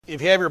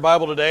If you have your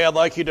Bible today, I'd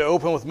like you to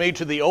open with me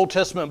to the Old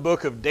Testament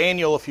book of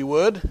Daniel, if you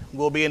would.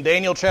 We'll be in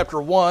Daniel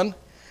chapter 1,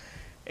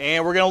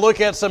 and we're going to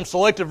look at some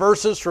selected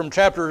verses from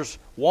chapters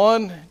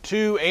 1,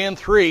 2, and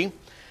 3.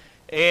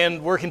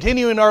 And we're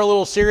continuing our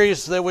little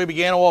series that we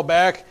began a while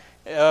back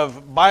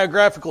of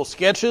biographical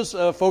sketches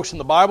of folks in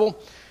the Bible.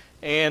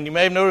 And you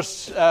may have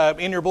noticed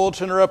in your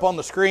bulletin or up on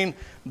the screen,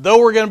 though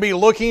we're going to be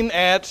looking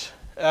at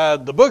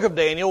the book of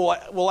Daniel,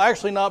 we'll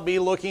actually not be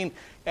looking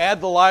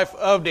at the life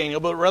of Daniel,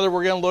 but rather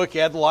we're going to look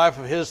at the life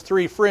of his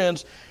three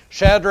friends,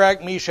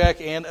 Shadrach, Meshach,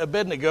 and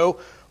Abed-nego,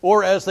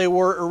 or as they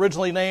were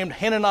originally named,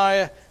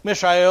 Hananiah,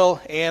 Mishael,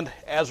 and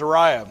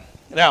Azariah.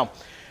 Now,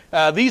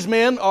 these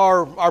men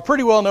are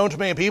pretty well known to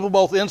many people,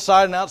 both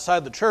inside and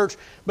outside the church,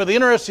 but the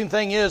interesting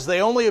thing is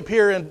they only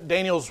appear in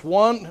Daniel's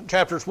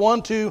chapters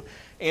 1, 2,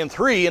 and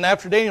 3, and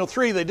after Daniel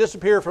 3, they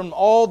disappear from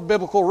all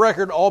biblical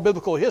record, all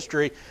biblical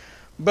history.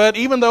 But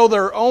even though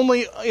they're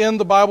only in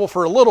the Bible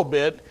for a little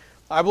bit,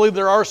 I believe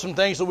there are some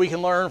things that we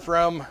can learn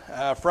from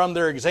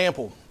their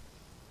example.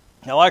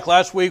 Now, like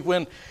last week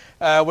when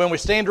we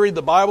stand to read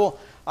the Bible,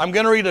 I'm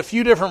going to read a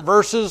few different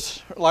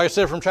verses, like I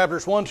said, from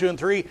chapters 1, 2, and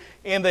 3,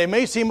 and they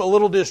may seem a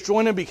little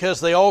disjointed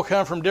because they all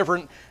come from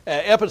different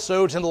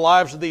episodes in the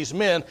lives of these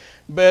men.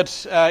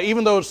 But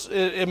even though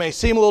it may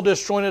seem a little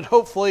disjointed,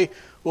 hopefully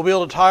we'll be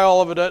able to tie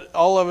all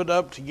of it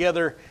up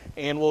together,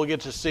 and we'll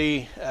get to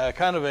see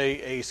kind of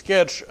a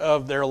sketch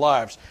of their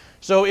lives.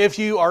 So if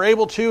you are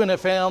able to and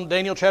have found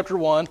Daniel chapter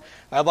 1,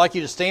 I'd like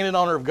you to stand in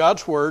honor of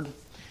God's Word.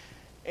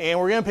 And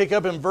we're going to pick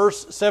up in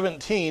verse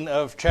 17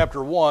 of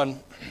chapter 1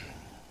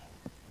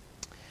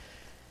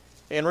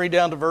 and read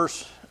down to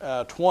verse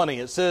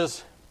 20. It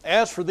says,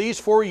 "As for these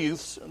four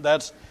youths,"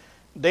 that's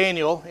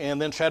Daniel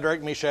and then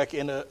Shadrach, Meshach,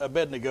 and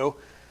Abed-nego,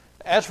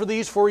 "as for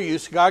these four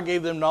youths, God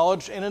gave them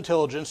knowledge and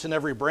intelligence in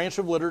every branch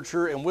of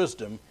literature and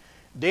wisdom.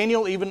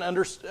 Daniel even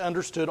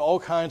understood all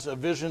kinds of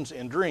visions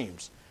and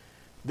dreams.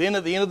 Then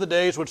at the end of the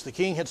days which the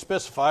king had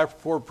specified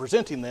for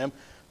presenting them,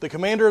 the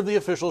commander of the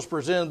officials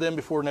presented them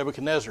before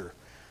Nebuchadnezzar.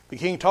 The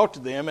king talked to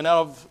them, and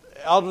out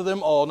of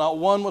them all not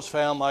one was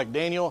found like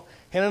Daniel,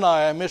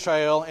 Hananiah,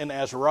 Mishael, and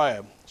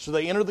Azariah. So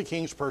they entered the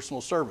king's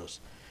personal service.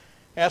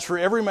 As for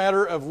every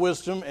matter of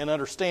wisdom and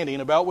understanding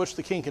about which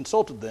the king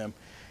consulted them,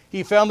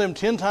 he found them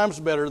 10 times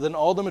better than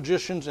all the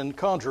magicians and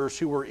conjurers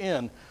who were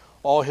in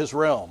all his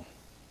realm."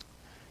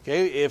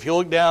 Okay, if you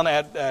look down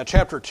at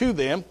chapter 2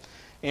 then,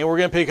 and we're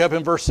going to pick up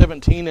in verse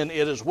 17 in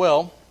it as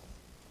well.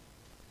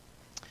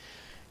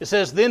 It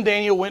says, "Then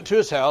Daniel went to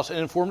his house and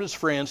informed his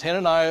friends,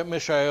 Hananiah,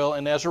 Mishael,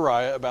 and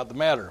Azariah, about the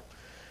matter,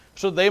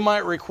 so that they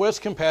might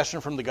request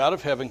compassion from the God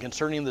of heaven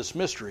concerning this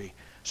mystery,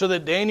 so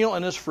that Daniel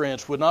and his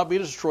friends would not be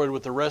destroyed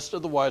with the rest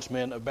of the wise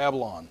men of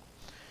Babylon.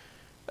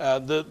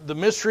 The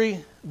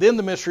mystery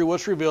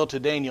was revealed to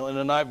Daniel in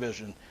a night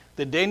vision,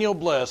 that Daniel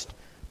blessed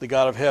the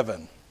God of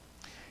heaven."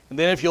 And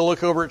then if you'll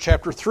look over at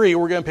chapter 3,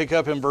 we're going to pick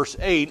up in verse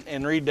 8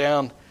 and read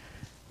down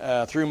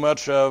through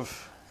much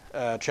of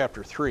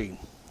chapter 3.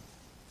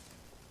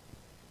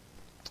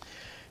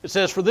 It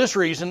says, "For this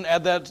reason,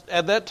 at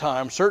that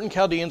time, certain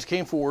Chaldeans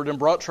came forward and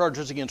brought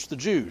charges against the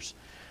Jews.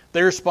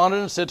 They responded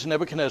and said to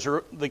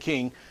Nebuchadnezzar the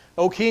king,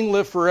 'O king,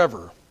 live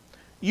forever.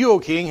 You, O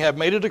king, have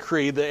made a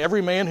decree that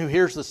every man who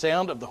hears the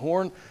sound of the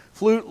horn,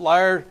 flute,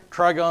 lyre,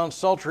 trigon,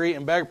 psaltery,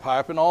 and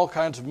bagpipe, and all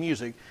kinds of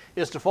music,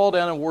 is to fall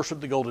down and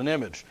worship the golden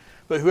image.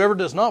 But whoever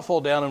does not fall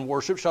down and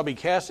worship shall be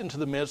cast into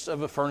the midst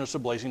of a furnace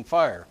of blazing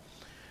fire.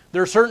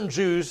 There are certain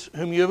Jews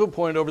whom you have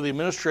appointed over the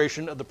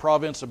administration of the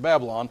province of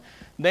Babylon,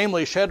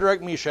 namely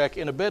Shadrach, Meshach,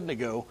 and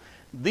Abed-nego.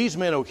 These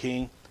men, O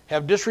king,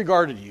 have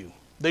disregarded you.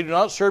 They do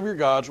not serve your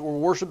gods or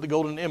worship the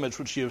golden image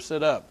which you have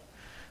set up.'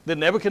 Then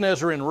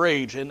Nebuchadnezzar, in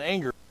rage and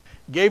anger,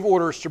 gave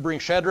orders to bring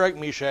Shadrach,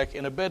 Meshach,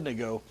 and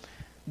Abed-nego.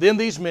 Then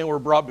these men were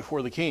brought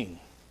before the king.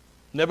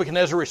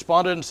 Nebuchadnezzar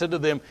responded and said to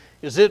them,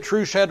 'Is it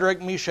true,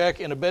 Shadrach, Meshach,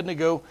 and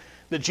Abed-nego,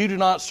 that you do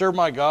not serve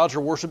my gods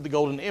or worship the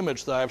golden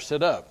image that I have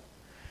set up?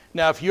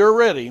 Now if you are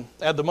ready,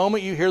 at the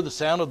moment you hear the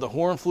sound of the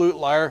horn, flute,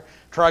 lyre,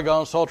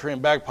 trigon, psaltery,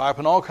 and bagpipe,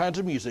 and all kinds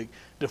of music,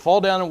 to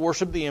fall down and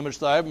worship the image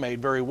that I have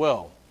made, very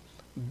well.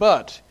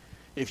 But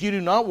if you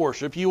do not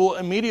worship, you will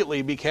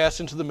immediately be cast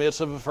into the midst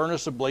of a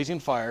furnace of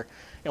blazing fire,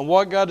 and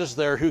what God is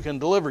there who can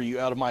deliver you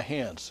out of my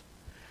hands?'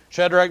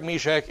 Shadrach,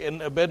 Meshach,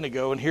 and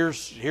Abed-nego," and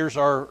here's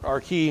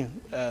our key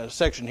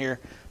section here,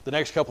 the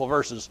next couple of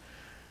verses.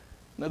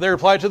 "They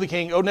replied to the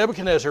king, 'O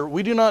Nebuchadnezzar,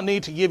 we do not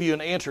need to give you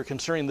an answer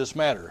concerning this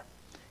matter.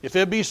 If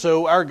it be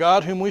so, our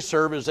God whom we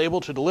serve is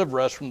able to deliver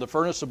us from the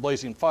furnace of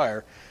blazing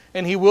fire,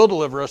 and he will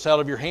deliver us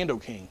out of your hand, O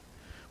king.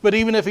 But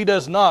even if he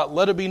does not,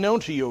 let it be known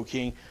to you, O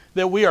king,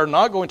 that we are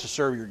not going to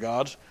serve your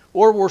gods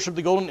or worship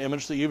the golden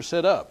image that you have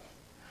set up.'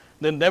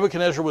 Then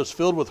Nebuchadnezzar was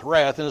filled with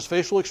wrath, and his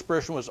facial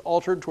expression was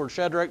altered toward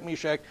Shadrach,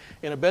 Meshach,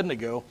 and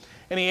Abed-nego,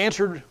 and he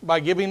answered by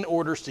giving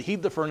orders to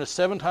heat the furnace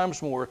 7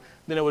 times more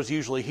than it was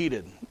usually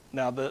heated."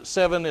 Now, the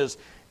 7 is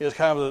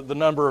kind of the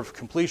number of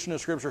completion in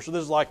Scripture, so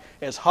this is like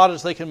as hot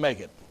as they can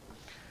make it.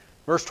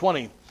 Verse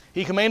 20,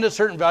 He commanded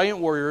certain valiant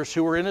warriors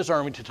who were in his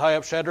army to tie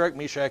up Shadrach,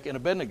 Meshach, and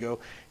Abed-nego,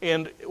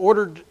 in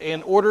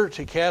order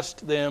to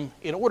cast them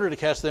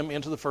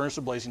into the furnace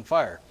of blazing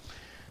fire.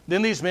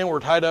 Then these men were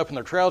tied up in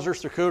their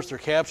trousers, their coats, their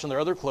caps, and their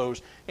other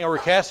clothes, and were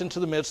cast into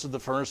the midst of the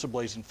furnace of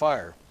blazing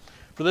fire.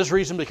 For this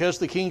reason, because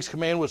the king's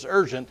command was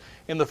urgent,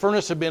 and the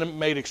furnace had been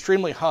made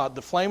extremely hot,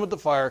 the flame of the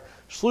fire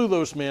slew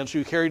those men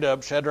who carried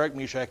up Shadrach,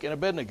 Meshach, and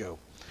Abed-nego.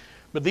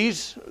 But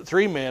these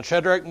three men,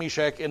 Shadrach,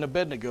 Meshach, and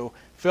Abed-nego,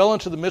 fell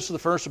into the midst of the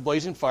furnace of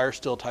blazing fire,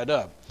 still tied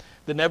up.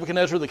 Then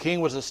Nebuchadnezzar the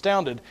king was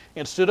astounded,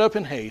 and stood up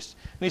in haste.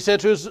 And he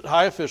said to his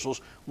high officials,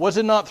 "Was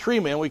it not three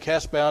men we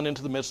cast bound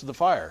into the midst of the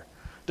fire?"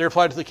 They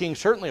replied to the king,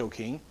 "Certainly, O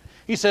king."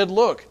 He said,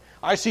 "Look,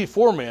 I see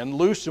four men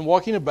loosed and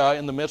walking about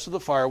in the midst of the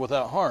fire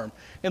without harm,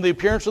 and the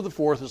appearance of the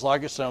fourth is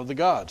like a son of the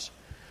gods."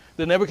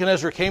 Then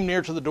Nebuchadnezzar came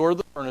near to the door of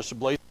the furnace of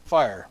blazing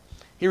fire.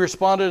 He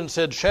responded and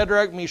said,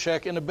 "Shadrach,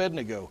 Meshach, and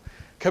Abed-nego,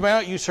 come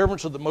out, you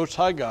servants of the Most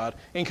High God,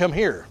 and come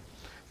here."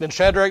 Then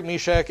Shadrach,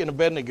 Meshach, and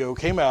Abed-nego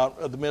came out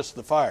of the midst of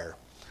the fire.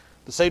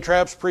 The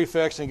satraps,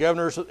 prefects, and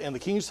governors, and the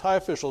king's high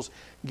officials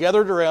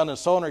gathered around and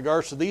saw in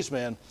regards to these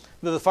men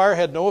that the fire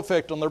had no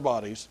effect on their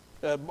bodies,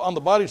 on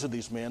the bodies of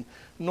these men,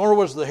 nor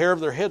was the hair of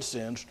their heads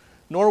singed,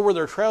 nor were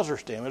their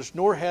trousers damaged,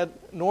 nor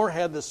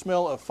had the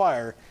smell of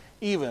fire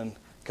even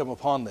come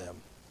upon them.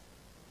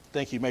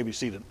 Thank you. You may be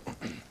seated.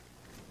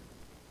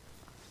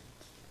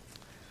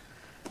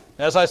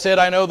 As I said,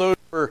 I know those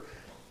were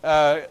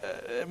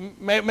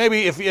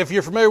maybe if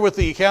you're familiar with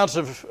the accounts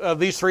of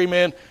these three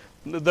men,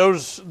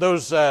 those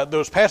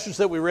passages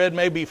that we read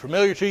may be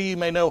familiar to you. You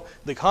may know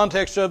the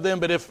context of them,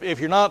 but if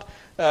you're not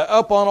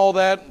up on all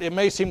that, it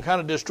may seem kind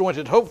of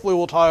disjointed. Hopefully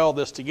we'll tie all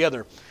this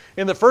together.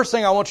 And the first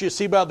thing I want you to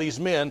see about these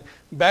men,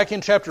 back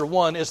in chapter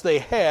 1, is they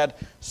had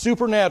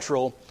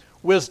supernatural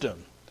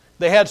wisdom.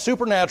 They had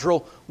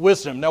supernatural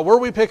wisdom. Now, where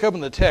we pick up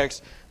in the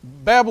text,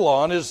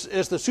 Babylon is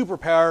the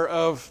superpower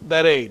of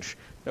that age.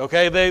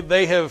 Okay,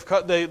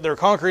 they're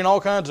conquering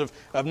all kinds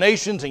of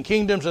nations and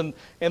kingdoms, and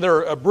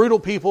they're a brutal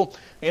people.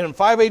 And in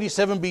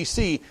 587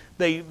 BC,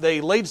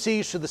 they laid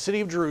siege to the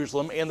city of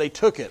Jerusalem, and they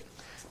took it.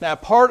 Now,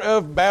 part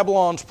of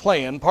Babylon's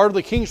plan, part of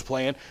the king's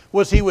plan,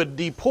 was he would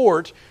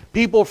deport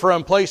people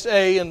from place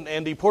A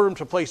and deport them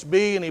to place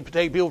B, and he would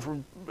take people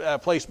from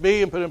place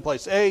B and put them in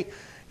place A.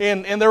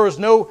 And there was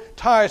no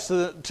ties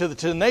to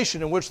the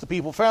nation in which the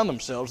people found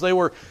themselves. They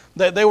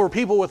were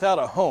people without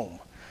a home.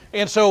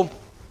 And so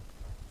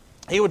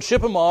he would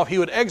ship them off, he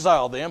would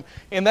exile them,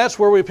 and that's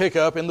where we pick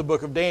up in the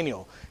book of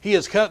Daniel. He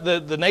has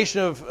the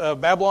nation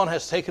of Babylon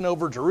has taken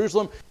over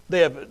Jerusalem. They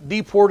have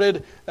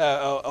deported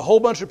a whole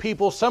bunch of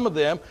people. Some of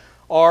them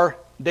are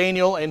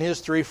Daniel and his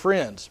three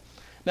friends.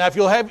 Now, if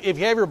you have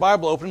your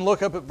Bible open,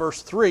 look up at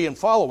verse 3 and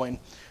following,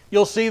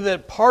 you'll see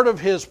that part of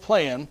his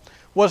plan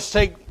was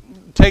to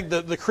take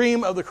the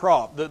cream of the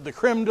crop, the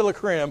creme de la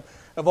creme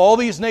of all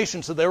these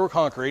nations that they were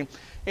conquering,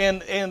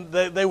 and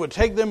they would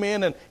take them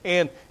in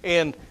and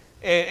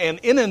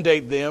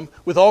inundate them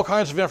with all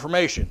kinds of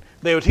information.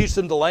 They would teach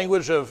them the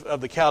language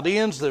of the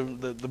Chaldeans,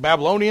 the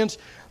Babylonians.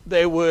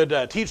 They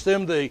would teach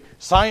them the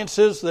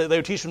sciences. They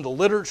would teach them the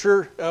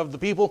literature of the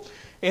people.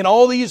 And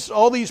all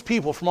these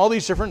people from all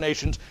these different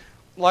nations,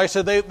 like I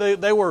said,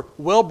 they were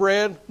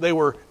well-bred, they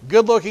were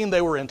good-looking,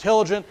 they were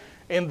intelligent,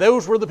 and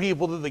those were the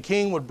people that the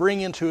king would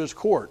bring into his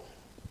court.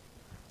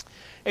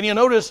 And you'll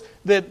notice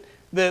that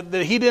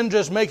he didn't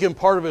just make him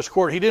part of his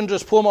court. He didn't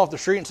just pull him off the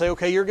street and say,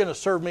 "Okay, you're going to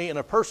serve me in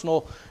a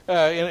personal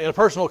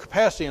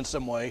capacity in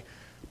some way."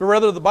 But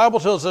rather, the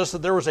Bible tells us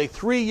that there was a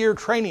 3-year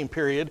training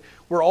period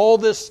where all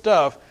this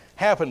stuff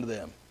happened to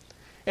them.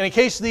 And in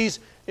case these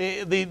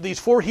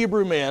four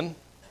Hebrew men,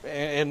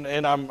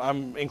 and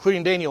I'm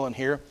including Daniel in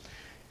here,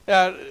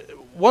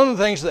 one of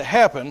the things that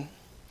happened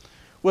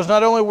was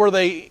not only were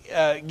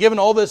they given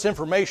all this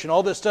information,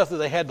 all this stuff that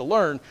they had to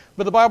learn,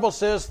 but the Bible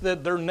says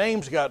that their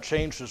names got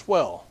changed as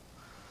well.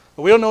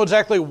 We don't know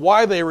exactly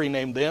why they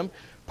renamed them.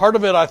 Part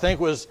of it, I think,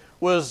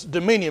 was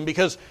dominion,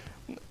 because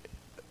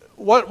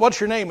what's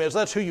your name is,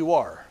 that's who you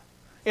are.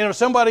 And if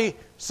somebody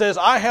says,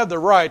 "I have the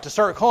right to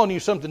start calling you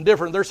something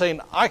different," they're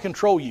saying, "I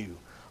control you.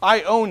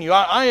 I own you.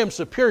 I am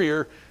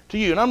superior to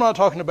you." And I'm not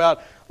talking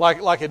about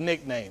like a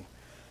nickname.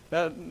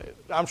 Now,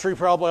 I'm sure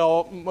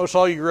most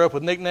all you grew up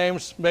with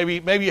nicknames.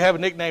 Maybe you have a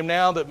nickname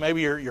now that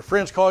maybe your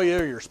friends call you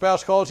or your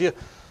spouse calls you.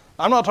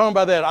 I'm not talking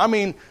about that. I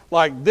mean,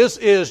 like, this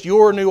is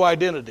your new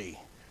identity.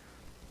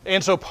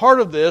 And so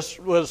part of this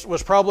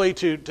was probably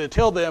to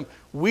tell them,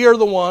 we are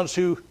the ones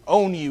who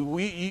own you.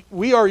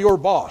 We are your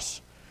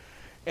boss.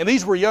 And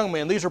these were young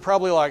men. These are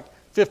probably like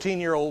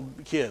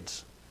 15-year-old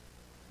kids.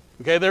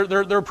 Okay,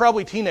 they're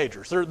probably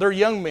teenagers. They're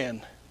young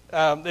men.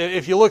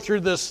 If you look through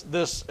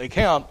this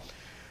account,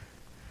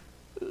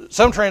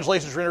 some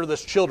translations render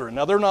this children.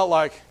 Now, they're not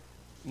like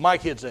my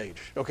kids' age.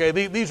 Okay,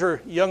 these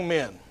are young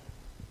men.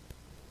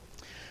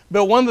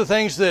 But one of the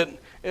things that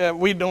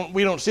we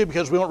don't see it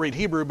because we don't read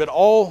Hebrew, but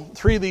all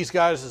three of these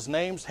guys'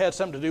 names had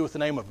something to do with the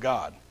name of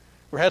God,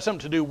 or had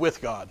something to do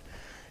with God.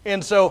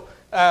 And so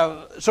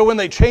when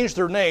they changed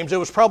their names, it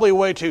was probably a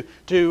way to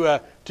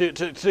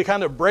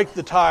kind of break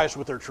the ties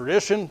with their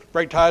tradition,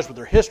 break ties with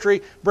their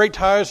history, break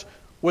ties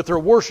with their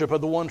worship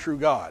of the one true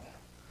God.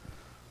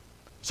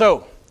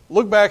 So,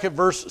 look back at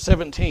verse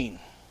 17.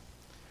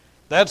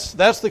 That's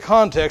the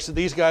context that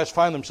these guys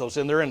find themselves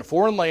in. They're in a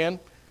foreign land.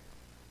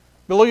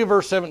 But look at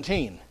verse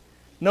 17.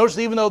 Notice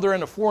that even though they're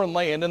in a foreign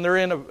land and they're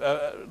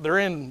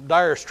in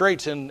dire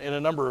straits in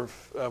a number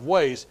of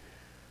ways,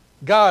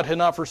 God had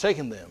not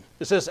forsaken them.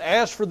 It says,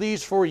 as for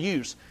these four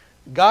youths,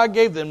 God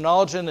gave them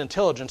knowledge and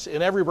intelligence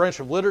in every branch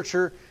of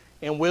literature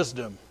and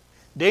wisdom.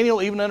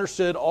 Daniel even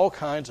understood all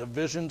kinds of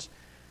visions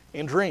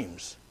and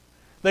dreams.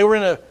 They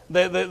were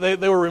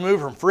they were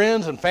removed from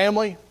friends and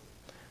family.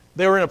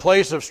 They were in a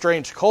place of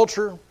strange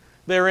culture.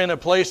 They were in a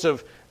place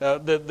of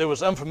that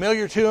was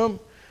unfamiliar to them.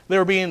 They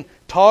were being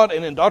taught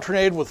and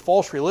indoctrinated with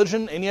false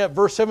religion, and yet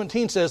verse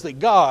 17 says that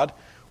God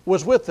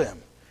was with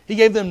them. He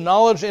gave them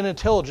knowledge and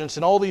intelligence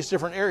in all these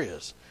different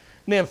areas.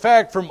 And in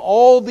fact, from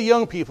all the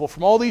young people,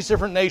 from all these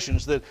different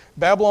nations that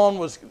Babylon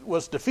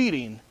was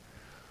defeating,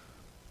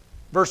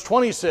 verse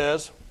 20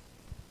 says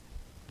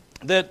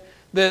that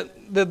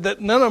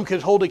none of them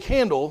could hold a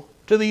candle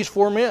to these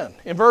four men.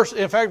 In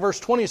fact, verse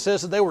 20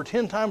 says that they were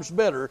 10 times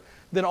better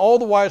than all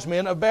the wise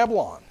men of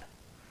Babylon.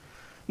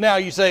 Now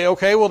you say,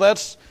 okay, well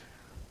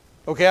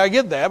okay, I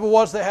get that, but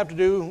what does that have to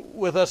do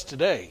with us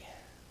today?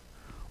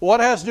 Well, what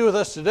it has to do with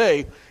us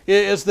today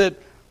is that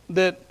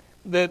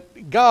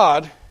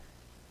God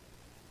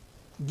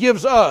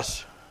gives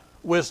us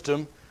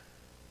wisdom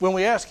when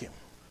we ask Him.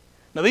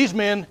 Now these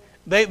men,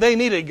 they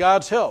needed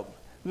God's help.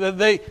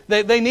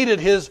 They needed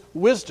His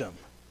wisdom.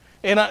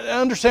 And I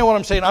understand what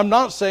I'm saying. I'm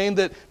not saying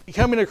that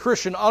becoming a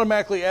Christian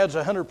automatically adds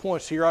 100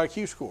 points to your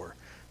IQ score.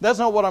 That's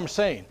not what I'm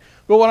saying.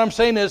 But what I'm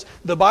saying is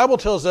the Bible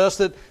tells us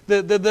that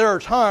there are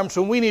times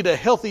when we need a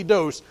healthy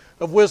dose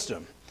of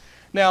wisdom.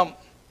 Now,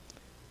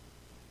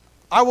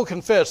 I will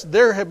confess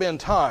there have been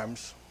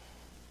times,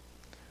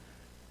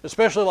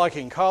 especially like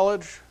in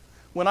college,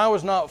 when I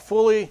was not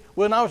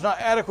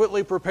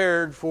adequately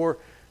prepared for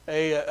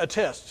a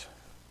test.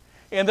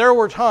 And there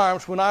were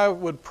times when I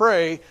would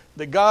pray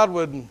that God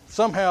would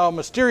somehow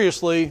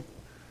mysteriously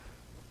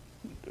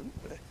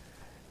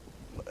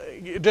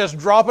just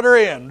drop her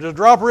in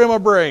my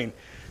brain.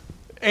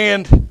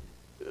 And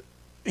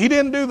He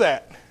didn't do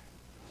that.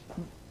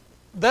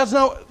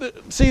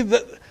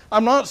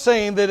 I'm not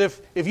saying that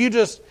if you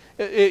just,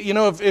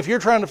 if you're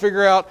trying to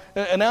figure out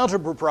an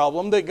algebra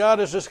problem, that God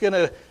is just going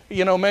to,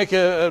 make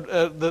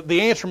the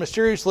answer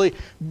mysteriously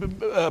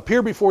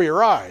appear before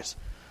your eyes.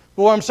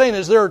 But what I'm saying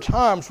is there are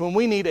times when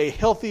we need a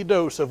healthy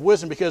dose of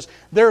wisdom because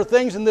there are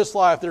things in this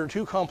life that are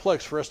too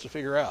complex for us to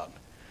figure out.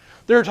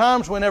 There are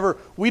times whenever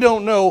we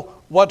don't know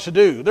what to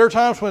do. There are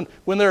times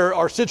when there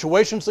are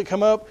situations that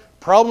come up,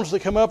 problems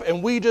that come up,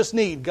 and we just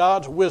need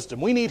God's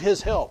wisdom. We need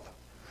His help.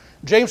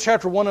 James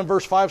chapter 1 and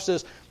verse 5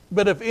 says,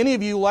 "But if any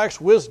of you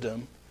lacks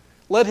wisdom,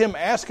 let him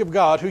ask of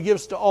God, who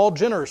gives to all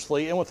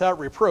generously and without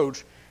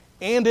reproach,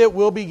 and it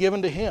will be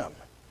given to him."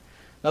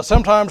 Now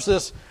sometimes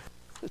this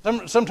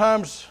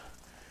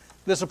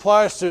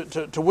applies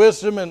to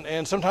wisdom,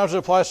 and sometimes it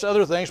applies to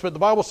other things, but the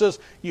Bible says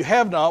you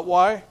have not.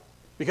 Why?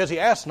 Because you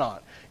ask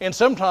not. And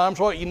sometimes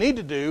what you need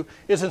to do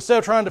is, instead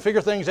of trying to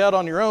figure things out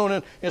on your own,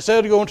 and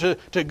instead of going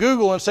to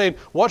Google and saying,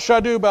 what should I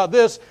do about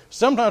this?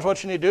 Sometimes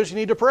what you need to do is you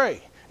need to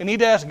pray. You need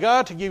to ask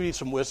God to give you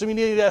some wisdom. You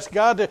need to ask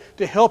God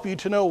to help you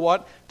to know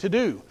what to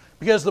do.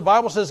 Because the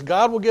Bible says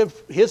God will give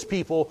His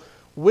people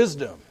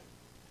wisdom.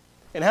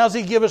 And how does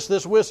He give us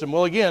this wisdom?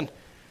 Well, again,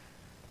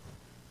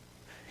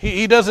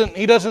 He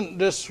doesn't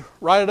just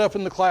write it up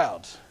in the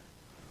clouds.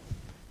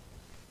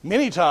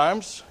 Many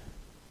times,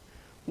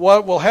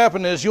 what will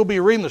happen is you'll be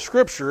reading the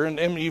Scripture,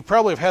 and you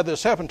probably have had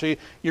this happen to you.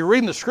 You're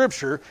reading the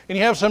Scripture, and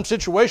you have some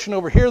situation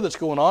over here that's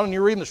going on, and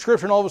you're reading the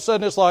Scripture, and all of a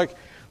sudden it's like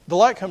the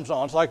light comes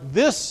on. It's like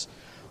this,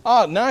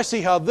 now I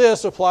see how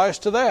this applies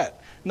to that.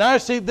 Now I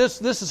see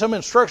this is some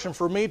instruction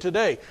for me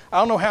today. I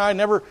don't know how I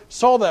never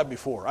saw that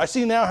before. I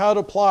see now how it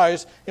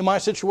applies in my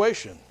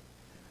situation.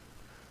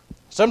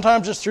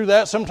 Sometimes it's through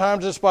that.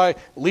 Sometimes it's by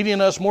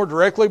leading us more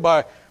directly,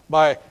 by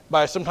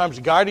sometimes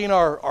guiding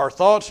our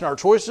thoughts and our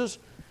choices.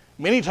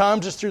 Many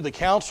times it's through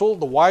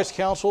the wise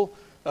counsel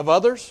of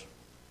others.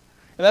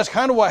 And that's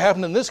kind of what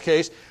happened in this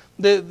case.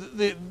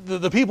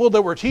 The people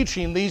that were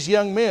teaching these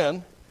young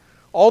men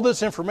all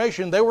this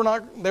information, they were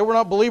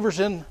not believers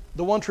in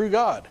the one true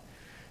God.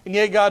 And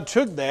yet God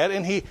took that,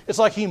 and it's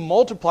like He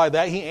multiplied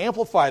that, He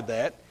amplified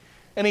that,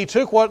 and He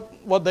took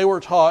what they were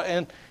taught,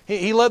 and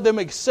He let them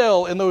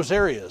excel in those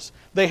areas.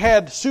 They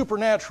had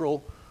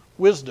supernatural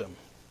wisdom.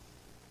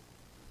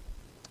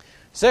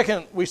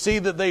 Second, we see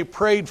that they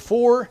prayed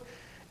for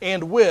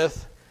and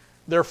with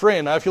their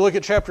friend. Now, if you look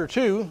at chapter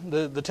 2,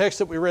 the text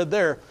that we read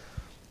there,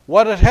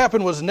 what had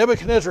happened was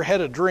Nebuchadnezzar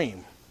had a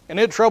dream, and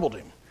it troubled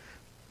him.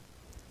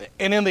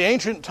 And in the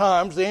ancient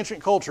times, the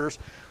ancient cultures,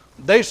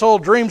 they saw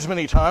dreams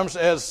many times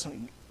as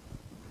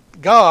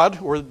God,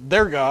 or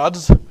their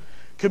gods,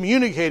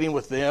 communicating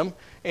with them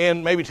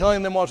and maybe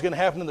telling them what was going to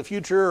happen in the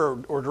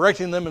future or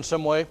directing them in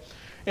some way.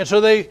 And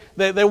so they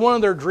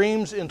wanted their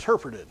dreams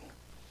interpreted.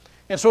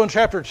 And so in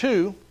chapter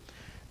 2,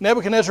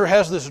 Nebuchadnezzar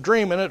has this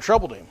dream, and it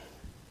troubled him.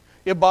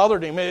 It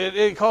bothered him.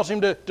 It caused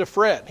him to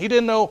fret. He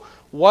didn't know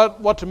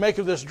what to make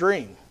of this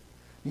dream.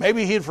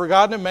 Maybe he had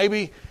forgotten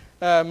it.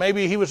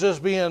 Maybe he was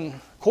just being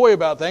coy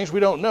about things. We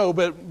don't know.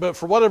 But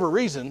for whatever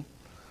reason,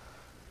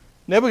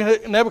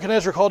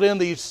 Nebuchadnezzar called in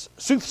these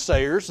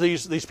soothsayers,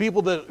 these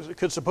people that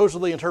could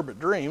supposedly interpret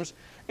dreams.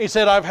 He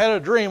said, I've had a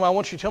dream. I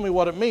want you to tell me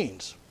what it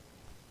means.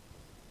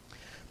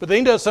 But then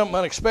he does something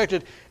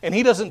unexpected, and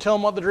he doesn't tell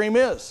him what the dream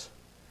is.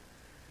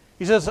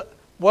 He says,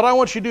 what I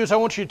want you to do is I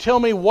want you to tell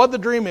me what the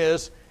dream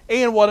is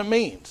and what it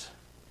means.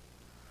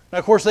 Now,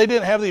 of course, they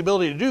didn't have the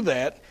ability to do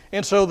that,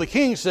 and so the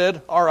king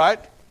said, all right,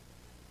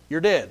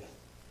 you're dead.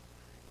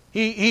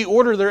 He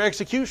ordered their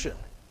execution.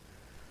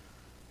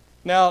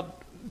 Now,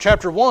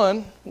 chapter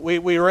 1,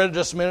 we read it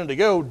just a minute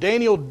ago,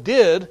 Daniel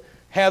did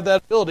have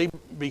that ability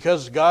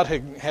because God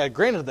had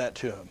granted that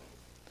to him.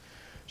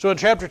 So in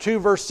chapter 2,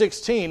 verse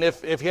 16,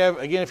 if you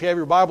have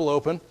your Bible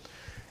open,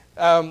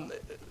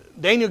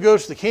 Daniel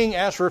goes to the king,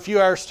 asks for a few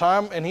hours'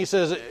 time, and he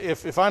says,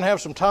 if I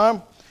have some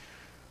time,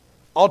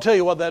 I'll tell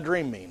you what that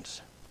dream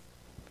means.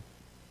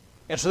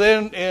 And so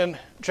then in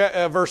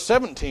verse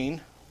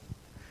 17,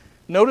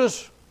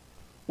 notice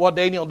what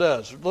Daniel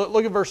does.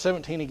 Look at verse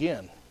 17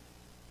 again.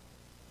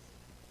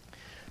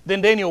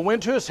 Then Daniel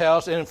went to his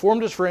house and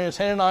informed his friends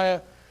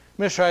Hananiah,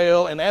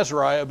 Mishael, and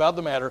Azariah about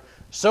the matter,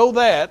 so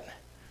that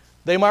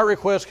they might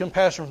request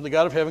compassion from the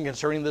God of heaven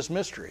concerning this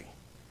mystery.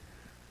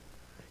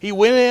 He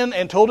went in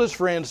and told his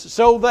friends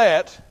so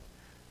that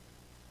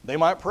they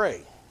might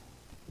pray.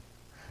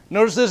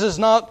 Notice this is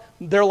not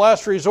their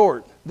last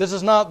resort. This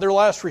is not their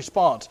last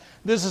response.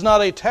 This is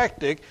not a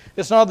tactic.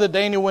 It's not that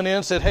Daniel went in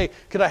and said, hey,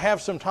 could I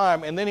have some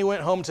time? And then he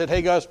went home and said,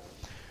 hey guys,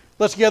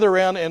 let's gather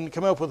around and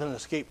come up with an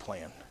escape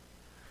plan.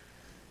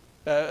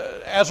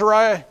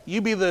 Azariah,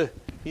 you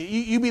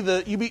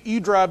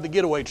drive the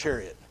getaway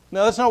chariot.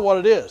 No, that's not what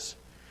it is.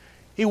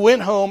 He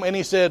went home and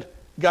he said,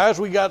 guys,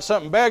 we got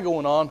something bad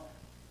going on.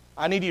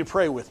 I need you to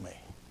pray with me.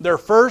 Their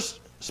first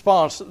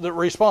response,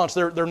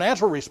 their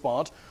natural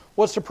response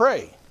was to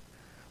pray.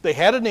 They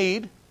had a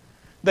need.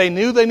 They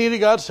knew they needed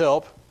God's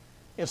help,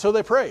 and so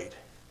they prayed.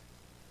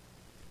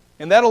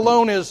 And that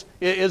alone is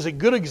a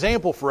good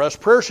example for us.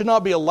 Prayer should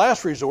not be a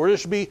last resort. It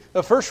should be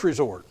a first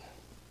resort.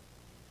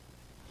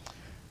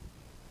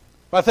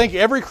 I think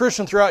every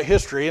Christian throughout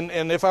history,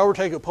 and if I were to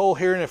take a poll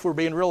here, and if we're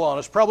being real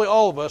honest, probably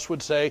all of us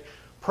would say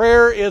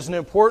prayer is an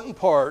important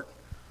part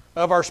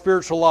of our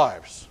spiritual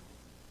lives.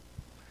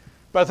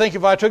 But I think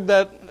if I took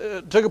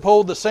a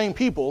poll of the same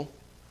people,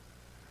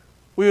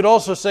 we would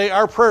also say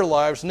our prayer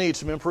lives need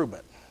some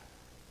improvement.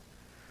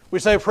 We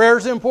say prayer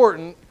is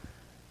important,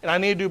 and I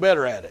need to do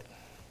better at it.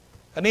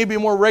 I need to be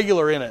more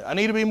regular in it. I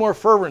need to be more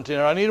fervent in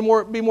it. I need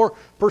to be more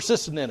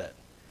persistent in it.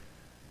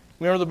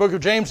 Remember the book of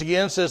James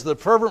again says, the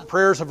fervent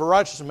prayers of a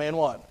righteous man,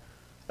 what?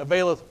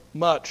 Availeth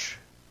much.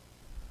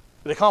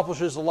 It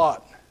accomplishes a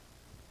lot.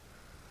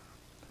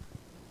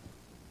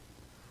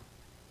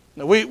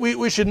 Now,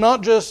 we should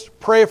not just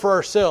pray for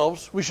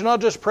ourselves. We should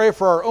not just pray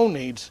for our own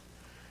needs.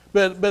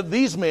 But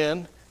these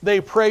men, they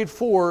prayed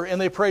for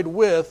and they prayed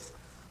with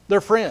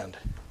their friend.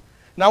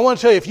 Now, I want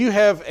to tell you, if you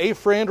have a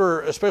friend,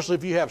 or especially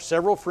if you have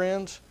several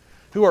friends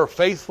who are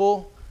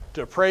faithful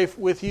to pray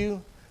with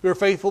you, who are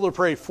faithful to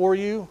pray for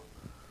you,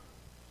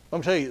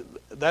 I'm telling you,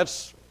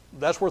 that's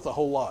worth a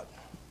whole lot.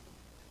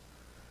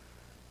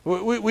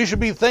 We should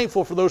be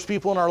thankful for those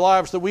people in our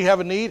lives that we have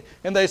a need,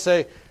 and they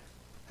say,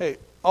 hey,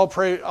 I'll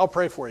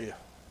pray for you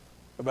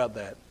about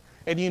that.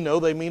 And you know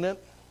they mean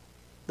it.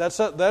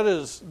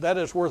 That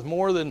is worth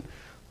more than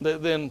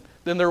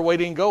their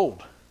weight in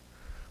gold.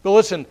 But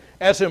listen,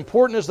 as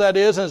important as that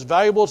is, and as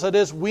valuable as that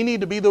is, we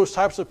need to be those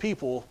types of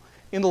people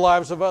in the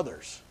lives of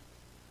others.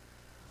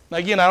 Now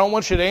again, I don't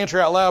want you to answer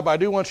out loud, but I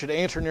do want you to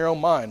answer in your own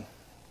mind.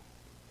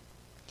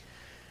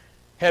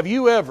 Have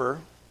you ever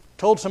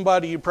told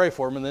somebody you'd pray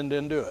for them and then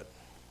didn't do it?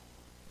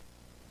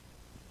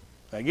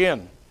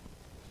 Again,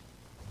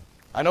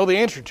 I know the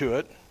answer to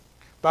it,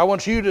 but I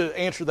want you to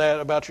answer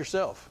that about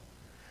yourself.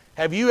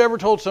 Have you ever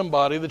told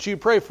somebody that you'd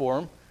pray for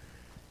them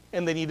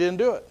and then you didn't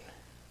do it?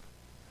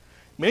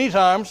 Many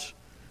times,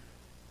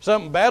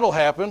 something bad will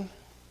happen.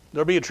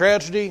 There'll be a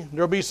tragedy.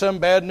 There'll be some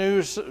bad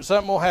news.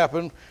 Something will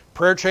happen.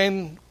 Prayer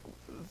chain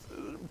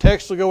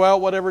text will go out,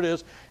 whatever it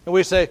is. And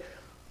we say,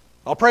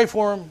 I'll pray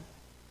for them.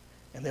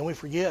 And then we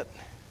forget.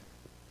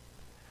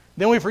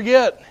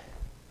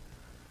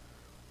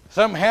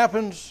 Something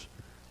happens.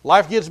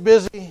 Life gets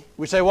busy.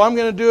 We say, well, I'm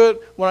going to do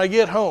it when I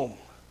get home.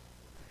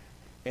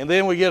 And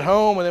then we get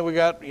home, and then we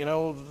got,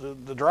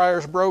 the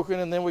dryer's broken,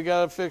 and then we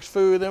got to fix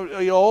food, and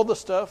then, all the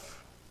stuff.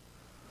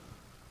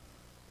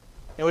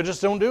 And we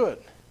just don't do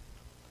it.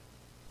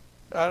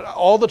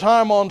 All the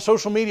time on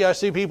social media, I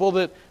see people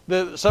that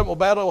something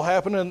bad will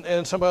happen,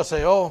 and somebody will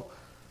say, oh,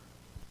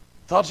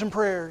 thoughts and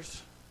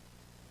prayers.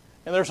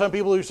 And there are some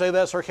people who say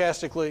that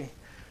sarcastically.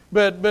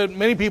 But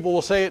many people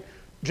will say it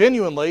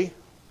genuinely.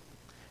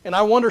 And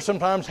I wonder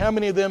sometimes how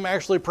many of them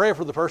actually pray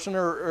for the person,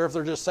 or if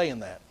they're just saying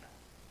that.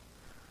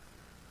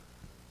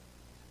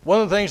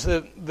 One of the things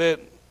that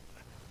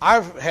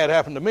I've had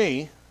happen to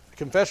me,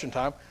 confession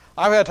time,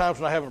 I've had times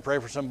when I haven't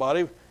prayed for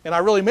somebody, and I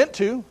really meant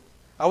to.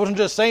 I wasn't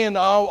just saying,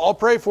 I'll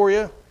pray for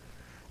you.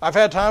 I've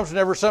had times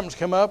whenever something's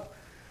come up,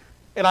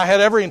 and I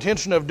had every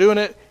intention of doing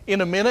it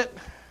in a minute,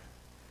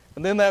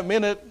 and then that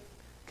minute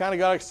kind of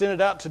got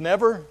extended out to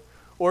never,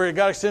 or it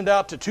got extended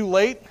out to too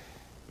late,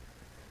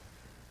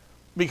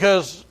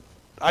 because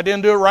I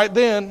didn't do it right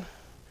then,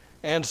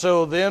 and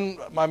so then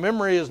my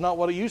memory is not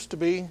what it used to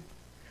be,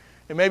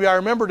 and maybe I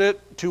remembered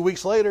it 2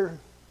 weeks later.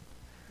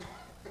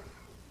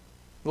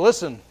 But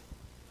listen,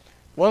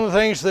 one of the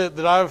things that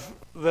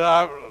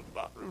I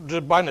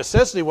just by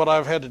necessity, what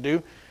I've had to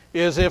do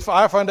is if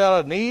I find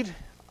out a need,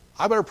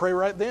 I better pray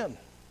right then.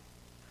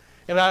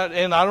 And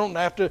I don't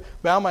have to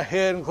bow my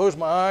head and close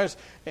my eyes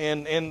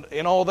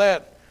and all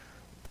that.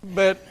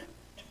 But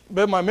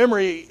my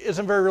memory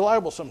isn't very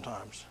reliable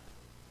sometimes.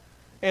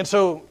 And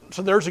so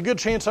there's a good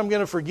chance I'm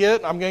going to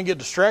forget, I'm going to get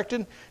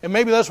distracted. And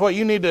maybe that's what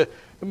you need to,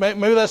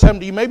 maybe that's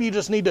happened to you. Maybe you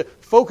just need to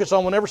focus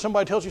on whenever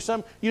somebody tells you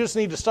something, you just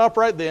need to stop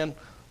right then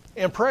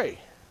and pray.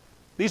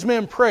 These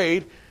men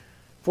prayed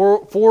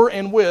for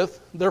and with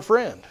their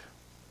friend.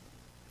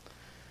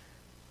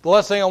 The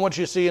last thing I want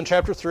you to see in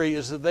chapter 3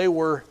 is that they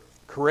were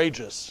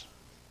courageous.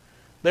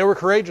 They were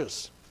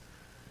courageous.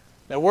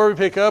 Now where we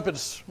pick up,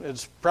 it's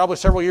probably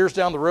several years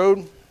down the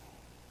road.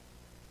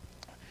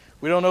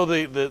 We don't know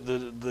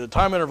the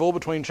time interval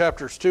between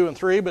chapters 2 and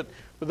 3, but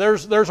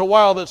there's a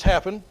while that's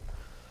happened.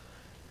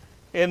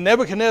 And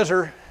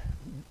Nebuchadnezzar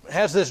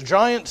has this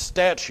giant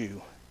statue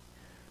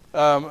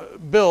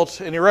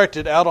built and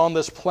erected out on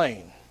this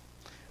plain.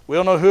 We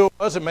don't know who it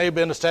was. It may have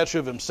been a statue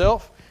of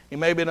himself. It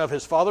may have been of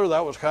his father.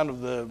 That was kind of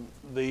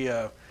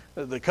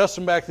the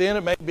custom back then.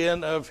 It may have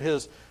been of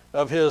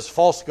his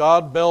false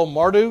god Bel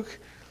Marduk.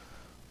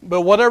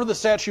 But whatever the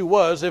statue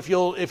was, if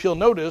you'll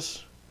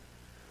notice,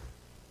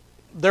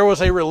 there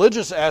was a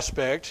religious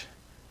aspect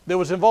that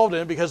was involved in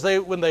it, because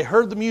when they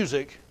heard the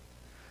music,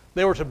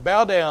 they were to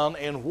bow down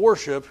and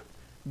worship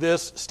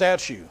this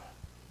statue.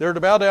 They were to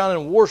bow down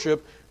and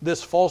worship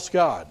this false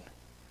god.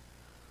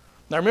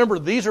 Now remember,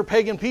 these are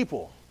pagan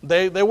people.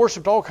 They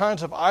worshipped all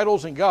kinds of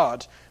idols and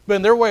gods, but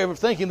in their way of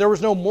thinking, there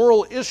was no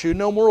moral issue,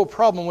 no moral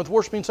problem with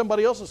worshiping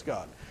somebody else's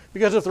god.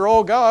 Because if they're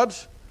all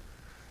gods,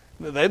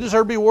 they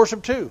deserve to be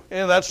worshipped too.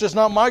 And that's just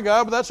not my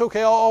God, but that's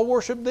okay, I'll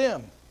worship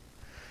them.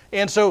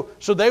 And so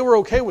they were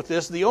okay with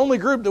this. The only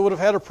group that would have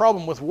had a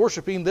problem with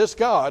worshiping this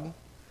God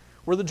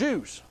were the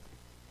Jews.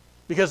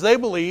 Because they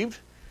believed,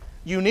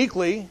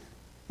 uniquely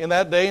in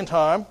that day and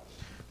time,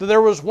 that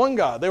there was one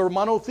God. They were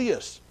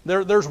monotheists.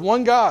 There's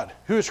one God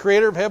who is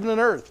creator of heaven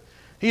and earth.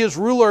 He is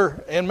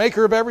ruler and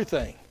maker of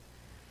everything.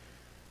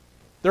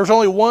 There's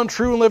only one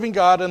true and living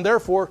God, and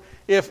therefore,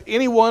 if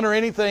anyone or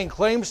anything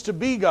claims to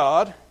be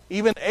God,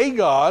 even a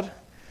God,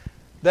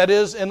 that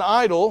is an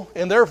idol,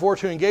 and therefore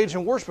to engage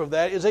in worship of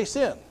that is a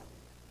sin.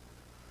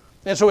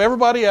 And so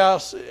everybody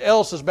else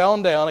is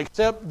bowing down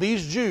except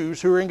these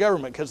Jews who are in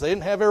government, because they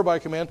didn't have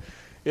everybody come in.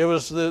 It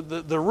was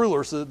the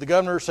rulers, the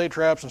governors,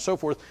 satraps, and so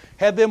forth,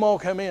 had them all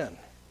come in.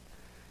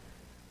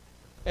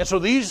 And so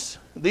these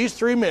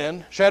three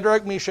men,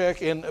 Shadrach,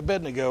 Meshach, and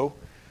Abed-nego,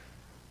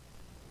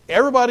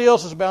 everybody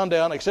else is bound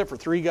down except for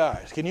three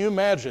guys. Can you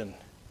imagine?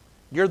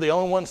 You're the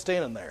only one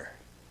standing there.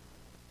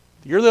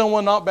 You're the only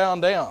one not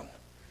bound down.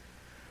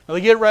 Now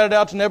they get ratted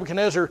out to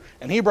Nebuchadnezzar,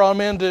 and he brought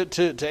them in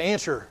to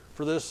answer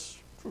for this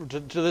to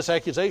this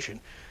accusation.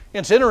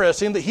 And it's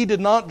interesting that he did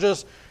not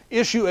just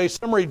issue a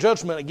summary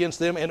judgment against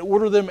them and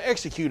order them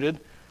executed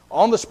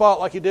on the spot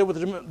like he did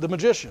with the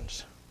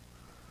magicians.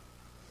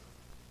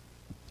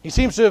 He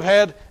seems to have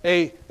had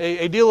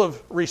a deal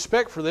of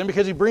respect for them,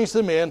 because he brings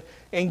them in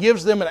and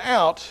gives them an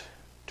out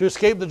to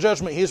escape the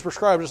judgment he has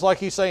prescribed. It's like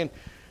he's saying,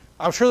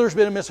 I'm sure there's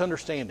been a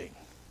misunderstanding.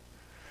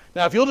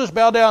 Now, if you'll just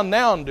bow down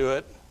now and do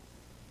it,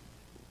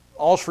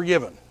 all's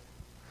forgiven.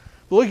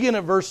 But look again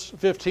at verse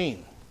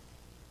 15.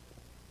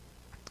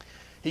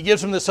 He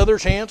gives them this other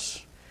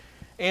chance,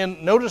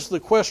 and notice the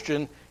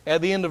question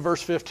at the end of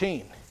verse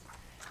 15.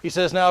 He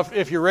says, now,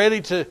 if you're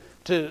ready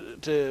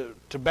to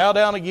bow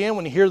down again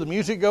when you hear the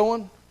music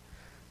going,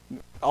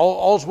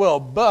 all's well.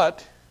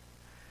 But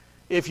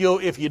if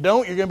you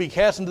don't, you're going to be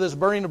cast into this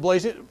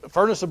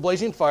furnace of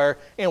blazing fire.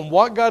 And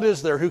what God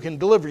is there who can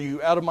deliver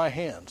you out of my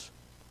hands?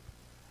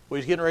 Well,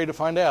 he's getting ready to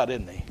find out,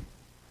 isn't he?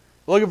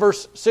 Look at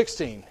verse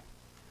 16.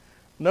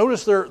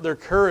 Notice their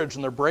courage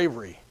and their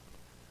bravery.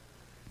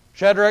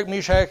 Shadrach,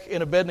 Meshach,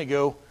 and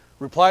Abed-nego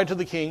replied to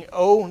the king,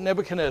 O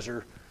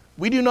Nebuchadnezzar,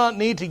 we do not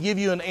need to give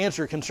you an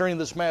answer concerning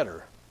this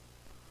matter.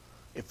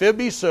 If it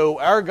be so,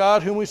 our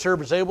God whom we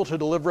serve is able to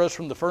deliver us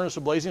from the furnace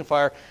of blazing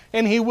fire,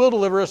 and he will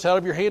deliver us out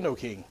of your hand, O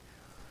king.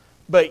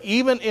 But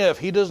even if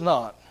he does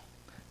not,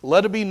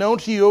 let it be known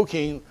to you, O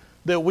king,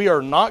 that we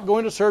are not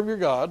going to serve your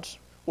gods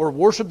or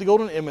worship the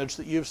golden image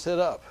that you have set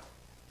up.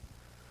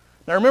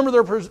 Now remember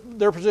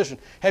their position.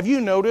 Have you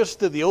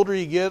noticed that the older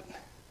you get,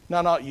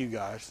 not you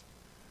guys,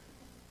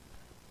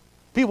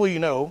 people you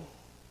know,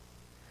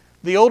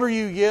 the older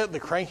you get, the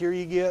crankier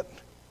you get?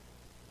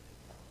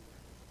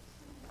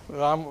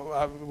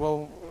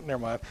 Well,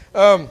 never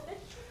mind.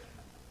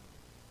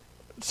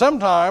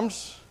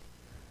 Sometimes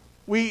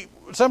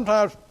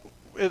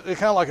it's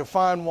kind of like a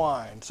fine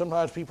wine.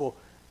 Sometimes people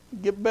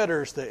get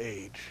better as they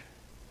age.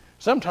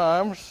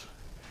 Sometimes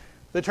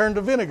they turn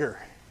to vinegar,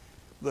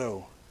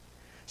 though.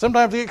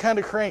 Sometimes they get kind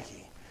of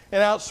cranky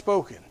and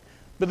outspoken.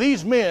 But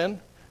these men,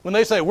 when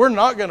they say, we're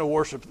not going to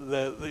worship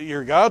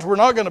your gods, we're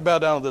not going to bow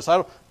down to this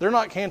idol, they're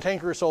not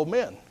cantankerous old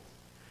men.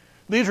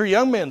 These are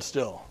young men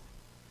still.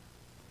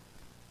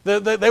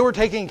 They were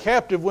taken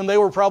captive when they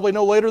were probably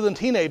no later than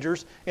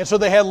teenagers, and so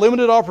they had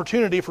limited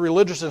opportunity for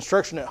religious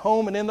instruction at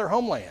home and in their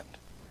homeland.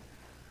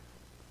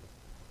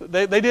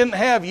 They didn't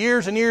have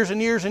years and years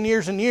and years and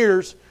years and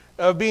years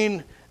of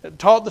being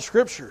taught the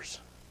Scriptures.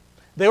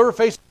 They were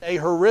facing a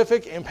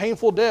horrific and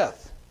painful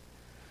death.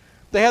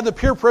 They had the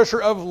peer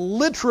pressure of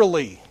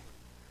literally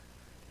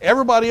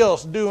everybody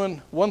else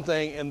doing one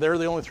thing, and they're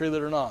the only three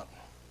that are not.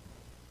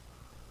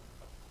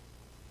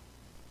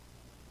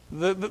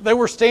 They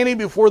were standing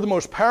before the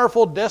most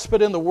powerful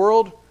despot in the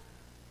world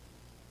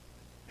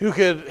who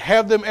could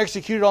have them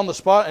executed on the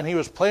spot, and he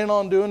was planning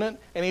on doing it,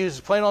 and he was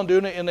planning on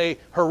doing it in a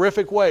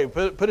horrific way,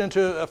 put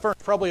into a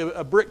furnace, probably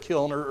a brick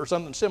kiln or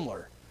something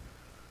similar.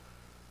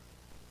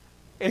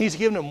 And he's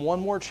giving them one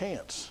more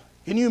chance.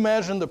 Can you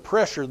imagine the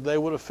pressure they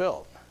would have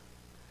felt?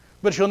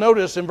 But you'll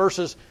notice in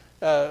verses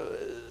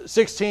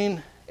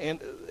 16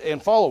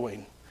 and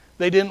following,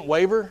 they didn't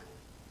waver.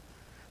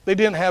 They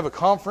didn't have a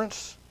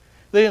conference.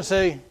 They didn't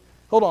say,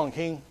 hold on,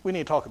 King, we need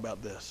to talk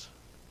about this.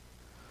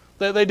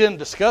 They didn't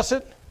discuss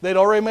it. They'd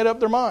already made up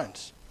their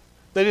minds.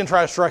 They didn't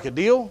try to strike a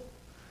deal.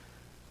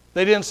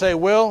 They didn't say,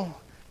 well,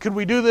 could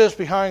we do this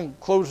behind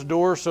closed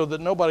doors so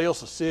that nobody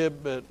else will see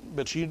it, but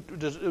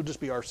it'll just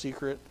be our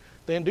secret?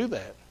 They didn't do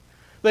that.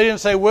 They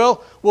didn't say,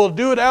 well, we'll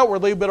do it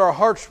outwardly, but our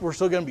hearts were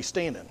still going to be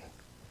standing.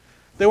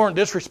 They weren't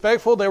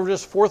disrespectful. They were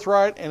just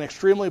forthright and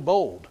extremely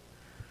bold.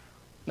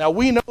 Now,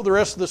 we know the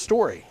rest of the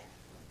story,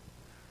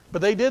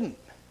 but they didn't.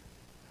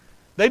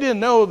 They didn't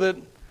know that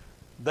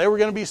they were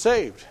going to be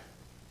saved.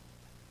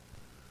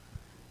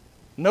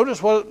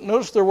 Notice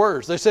their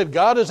words. They said,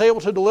 God is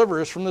able to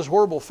deliver us from this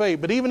horrible fate,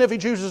 but even if he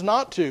chooses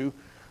not to,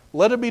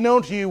 let it be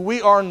known to you,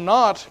 we are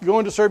not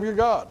going to serve your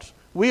gods.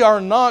 We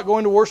are not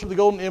going to worship the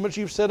golden image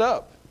you've set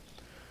up.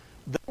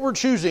 They were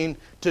choosing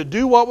to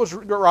do what was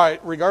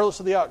right, regardless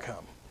of the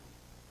outcome.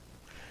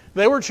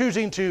 They were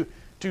choosing to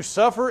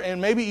suffer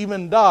and maybe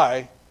even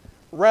die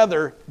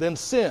rather than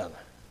sin.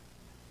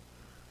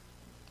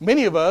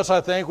 Many of us,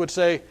 I think, would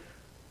say,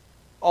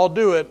 I'll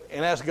do it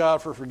and ask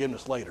God for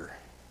forgiveness later.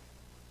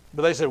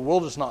 But they said,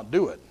 we'll just not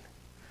do it.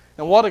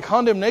 And what a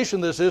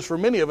condemnation this is for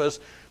many of us,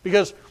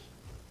 because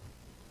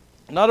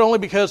not only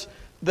because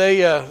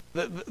they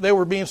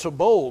were being so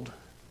bold,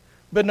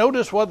 but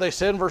notice what they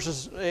said in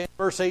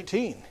verse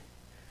 18.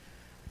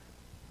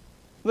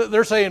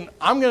 They're saying,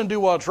 I'm going to do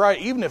what's right,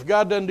 even if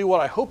God doesn't do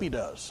what I hope he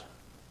does.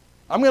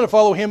 I'm going to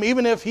follow him,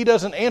 even if he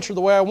doesn't answer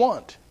the way I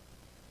want.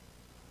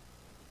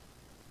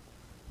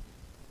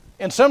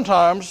 And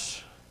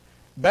sometimes,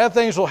 bad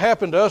things will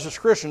happen to us as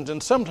Christians,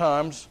 and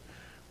sometimes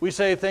we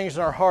say things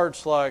in our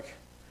hearts like,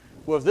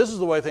 well, if this is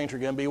the way things are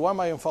going to be, why am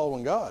I even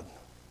following God?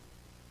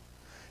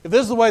 If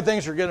this is the way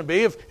things are going to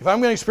be, if I'm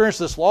going to experience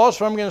this loss,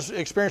 if I'm going to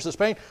experience this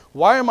pain,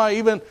 why am I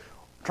even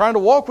trying to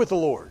walk with the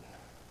Lord?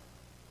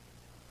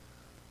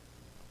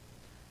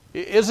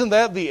 Isn't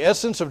that the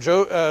essence of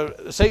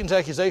Satan's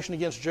accusation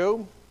against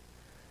Job?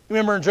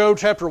 Remember in Job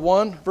chapter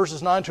 1,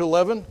 verses 9 to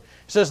 11, it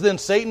says, Then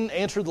Satan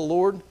answered the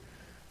Lord,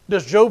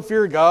 Does Job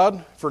fear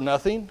God for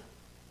nothing?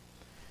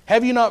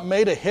 Have you not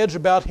made a hedge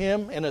about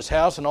him and his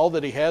house and all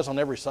that he has on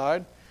every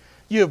side?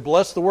 You have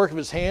blessed the work of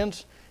his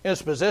hands, and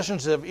his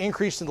possessions have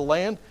increased in the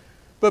land.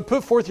 But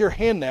put forth your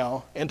hand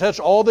now and touch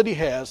all that he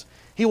has.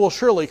 He will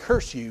surely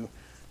curse you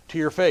to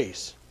your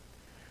face.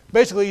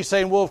 Basically, he's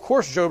saying, well, of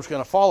course Job's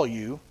going to follow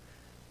you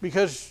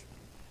because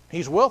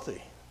he's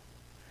wealthy.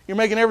 You're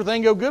making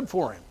everything go good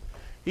for him.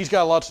 He's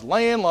got lots of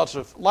land, lots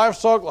of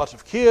livestock, lots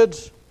of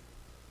kids.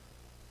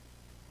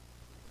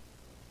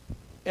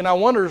 And I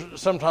wonder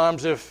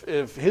sometimes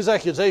if his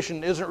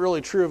accusation isn't really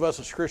true of us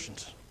as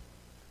Christians.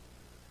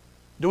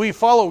 Do we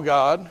follow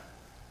God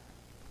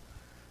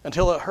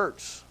until it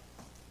hurts?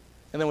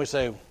 And then we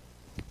say,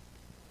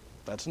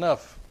 that's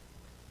enough.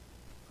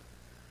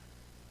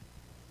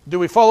 Do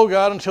we follow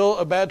God until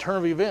a bad turn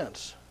of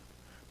events?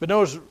 But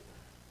notice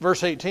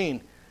verse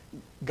 18.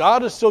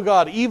 God is still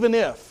God, even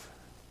if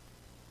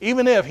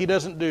he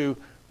doesn't do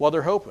what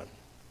they're hoping.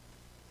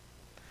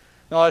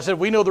 Now, I said,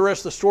 we know the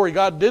rest of the story.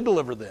 God did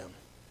deliver them.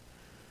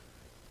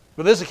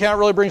 But this account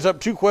really brings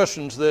up two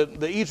questions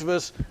that each of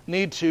us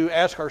need to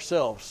ask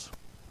ourselves.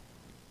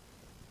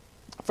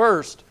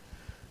 First,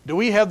 do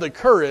we have the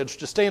courage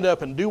to stand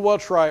up and do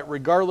what's right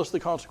regardless of the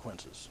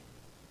consequences?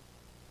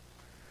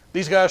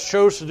 These guys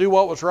chose to do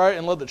what was right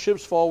and let the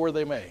chips fall where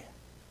they may.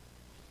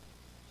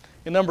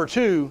 And number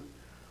two,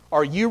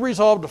 are you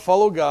resolved to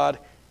follow God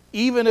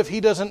even if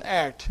he doesn't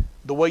act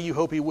the way you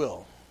hope he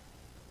will?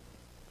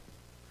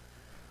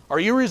 Are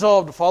you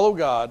resolved to follow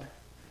God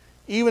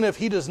even if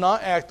He does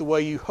not act the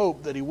way you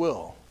hope that He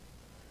will?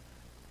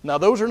 Now,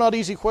 those are not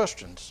easy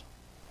questions.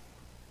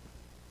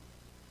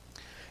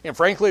 And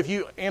frankly, if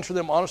you answer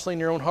them honestly in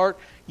your own heart,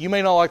 you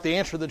may not like the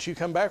answer that you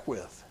come back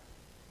with.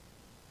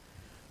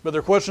 But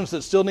they're questions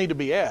that still need to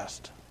be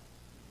asked.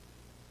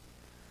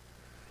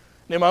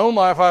 In my own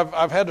life,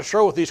 I've had to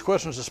struggle with these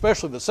questions,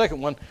 especially the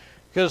second one,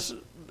 because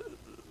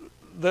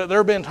there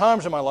have been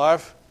times in my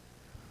life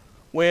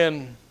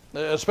when,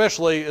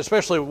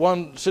 especially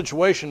one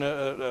situation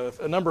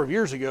a number of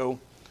years ago,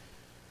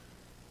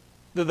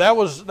 that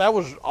was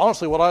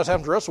honestly what I was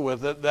having to wrestle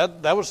with.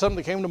 That was something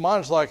that came to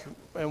mind. It's like,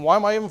 and why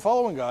am I even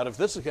following God if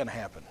this is going to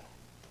happen?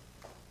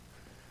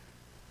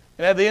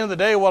 And at the end of the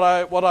day,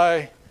 what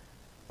I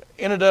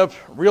ended up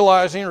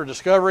realizing or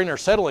discovering or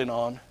settling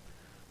on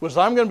was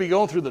I'm going to be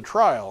going through the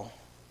trial,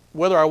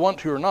 whether I want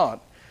to or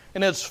not.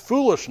 And it's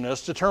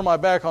foolishness to turn my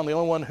back on the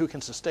only one who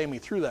can sustain me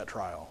through that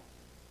trial.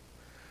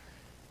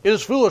 It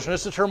is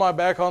foolishness to turn my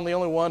back on the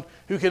only one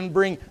who can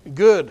bring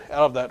good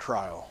out of that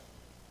trial.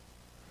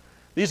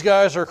 These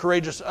guys are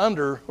courageous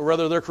under, or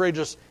rather they're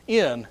courageous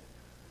in,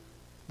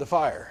 the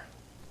fire.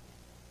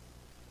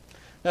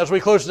 Now, as we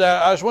close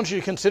that, I just want you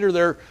to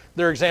consider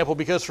their example,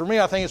 because for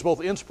me I think it's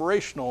both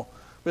inspirational,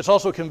 but it's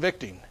also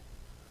convicting.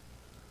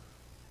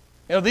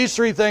 And of these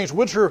three things,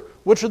 which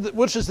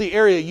is the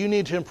area you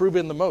need to improve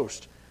in the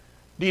most?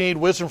 Do you need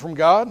wisdom from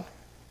God?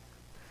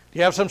 Do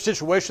you have some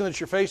situation that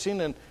you're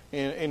facing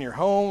in your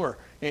home or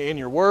in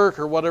your work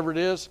or whatever it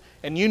is,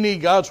 and you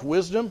need God's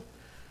wisdom?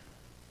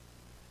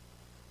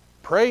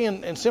 Pray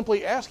and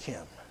simply ask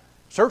Him.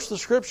 Search the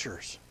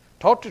Scriptures.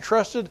 Talk to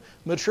trusted,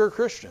 mature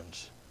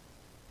Christians.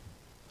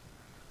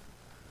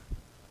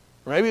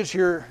 Or maybe it's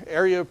your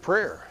area of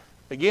prayer.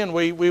 Again,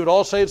 we would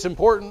all say it's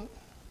important,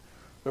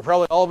 but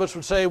probably all of us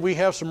would say we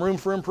have some room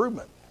for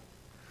improvement.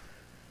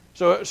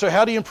 So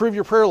how do you improve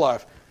your prayer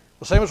life?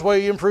 The same as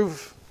way you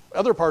improve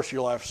other parts of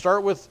your life.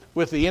 Start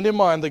with the end in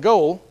mind, the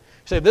goal.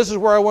 Say, this is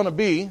where I want to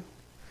be.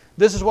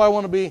 This is what I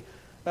want to be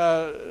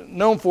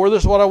known for.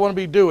 This is what I want to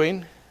be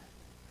doing.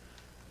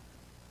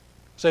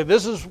 Say,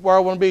 this is where I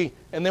want to be,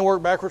 and then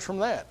work backwards from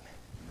that.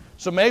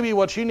 So maybe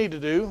what you need to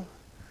do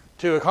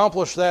to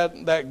accomplish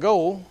that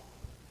goal,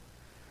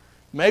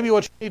 maybe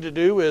what you need to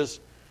do is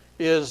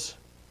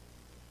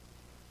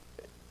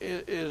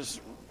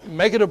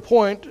make it a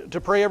point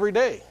to pray every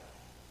day.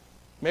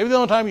 Maybe the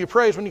only time you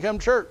pray is when you come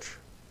to church.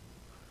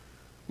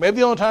 Maybe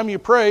the only time you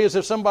pray is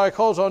if somebody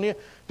calls on you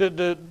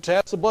to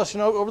ask the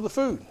blessing over the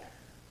food.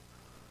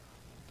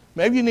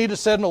 Maybe you need to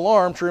set an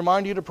alarm to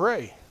remind you to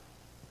pray.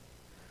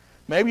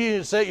 Maybe you need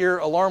to set your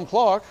alarm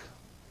clock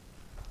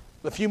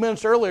a few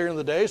minutes earlier in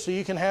the day so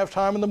you can have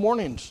time in the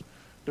mornings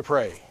to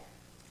pray.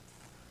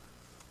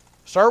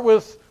 Start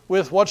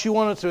with what you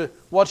want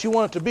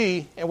it to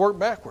be and work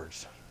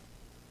backwards.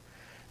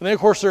 And then, of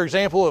course, their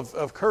example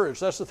of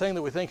courage. That's the thing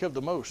that we think of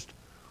the most.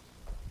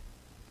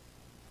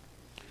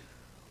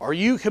 Are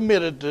you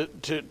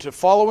committed to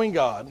following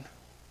God,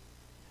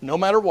 no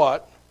matter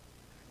what,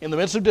 in the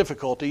midst of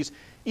difficulties,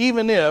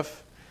 even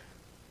if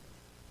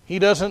He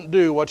doesn't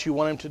do what you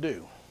want Him to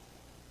do?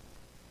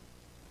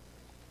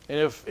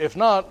 And if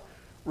not,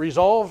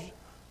 resolve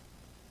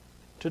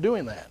to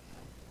doing that.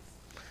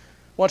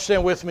 Why don't you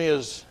stand with me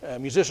as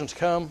musicians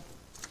come.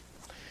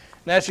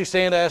 And as you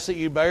stand, I ask that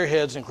you bow your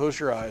heads and close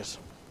your eyes.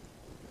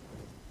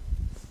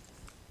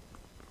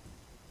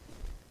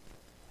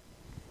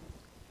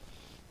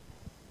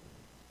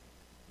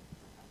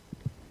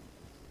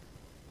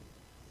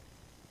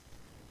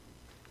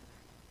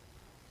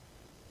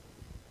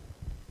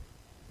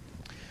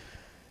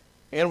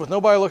 And with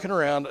nobody looking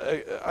around,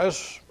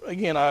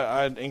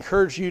 I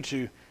encourage you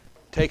to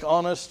take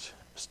honest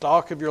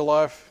stock of your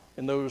life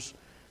in those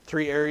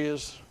three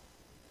areas.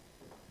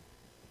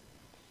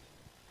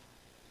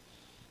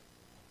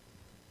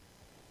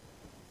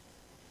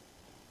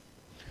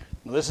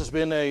 Now, this has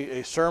been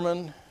a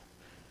sermon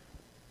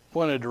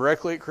pointed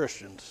directly at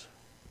Christians.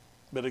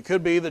 But it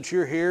could be that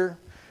you're here,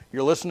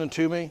 you're listening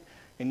to me,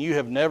 and you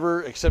have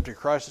never accepted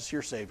Christ as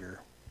your Savior.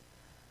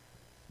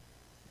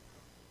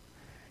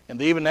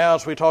 And even now,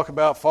 as we talk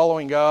about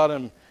following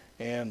God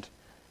and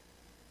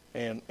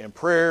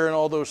prayer and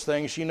all those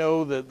things, you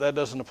know that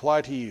doesn't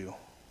apply to you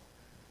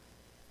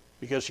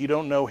because you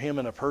don't know Him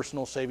in a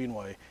personal, saving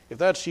way. If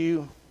that's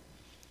you,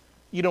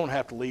 you don't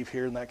have to leave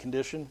here in that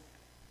condition.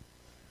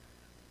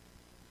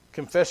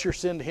 Confess your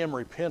sin to Him,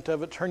 repent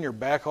of it, turn your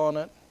back on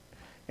it,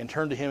 and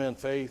turn to Him in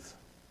faith.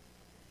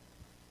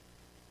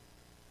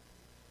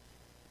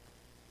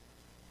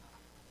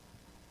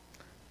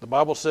 The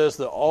Bible says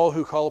that all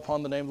who call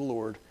upon the name of the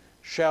Lord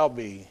shall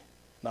be,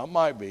 not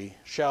might be,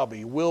 shall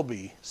be, will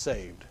be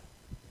saved.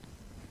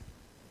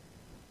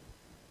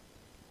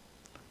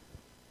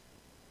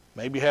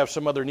 Maybe you have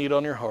some other need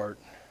on your heart.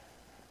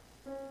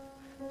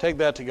 Take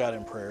that to God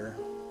in prayer.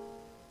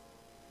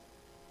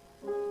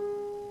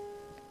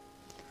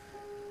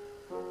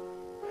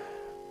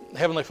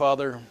 Heavenly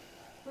Father,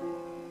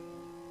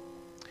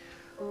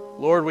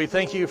 Lord, we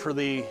thank you for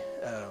we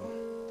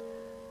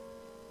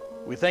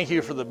We thank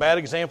you for the bad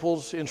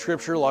examples in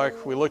Scripture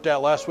like we looked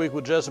at last week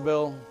with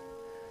Jezebel.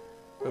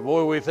 But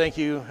boy, we thank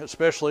you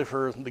especially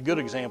for the good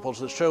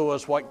examples that show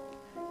us what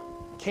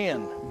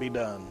can be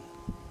done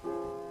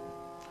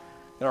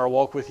in our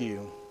walk with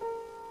you.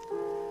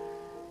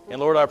 And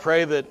Lord, I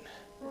pray that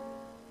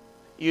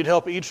you'd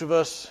help each of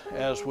us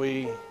as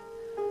we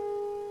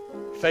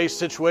face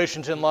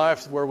situations in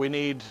life where we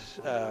need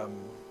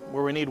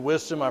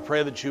wisdom. I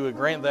pray that you would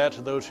grant that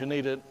to those who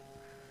need it.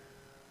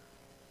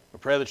 I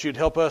pray that you'd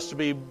help us to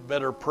be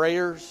better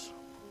prayers,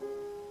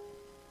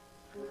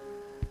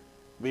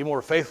 be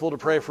more faithful to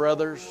pray for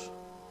others.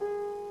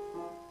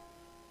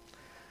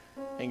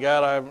 And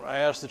God, I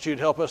ask that you'd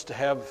help us to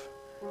have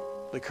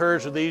the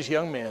courage of these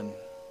young men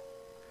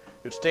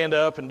who'd stand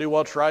up and do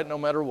what's right no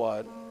matter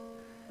what,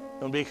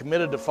 and be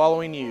committed to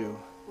following you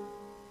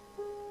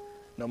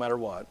no matter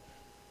what.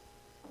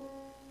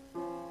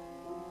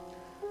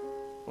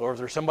 Lord, if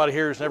there's somebody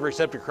here who's never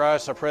accepted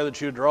Christ, I pray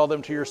that you draw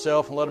them to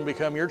yourself and let them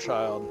become your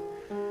child.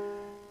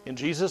 In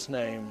Jesus'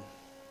 name,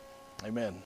 amen.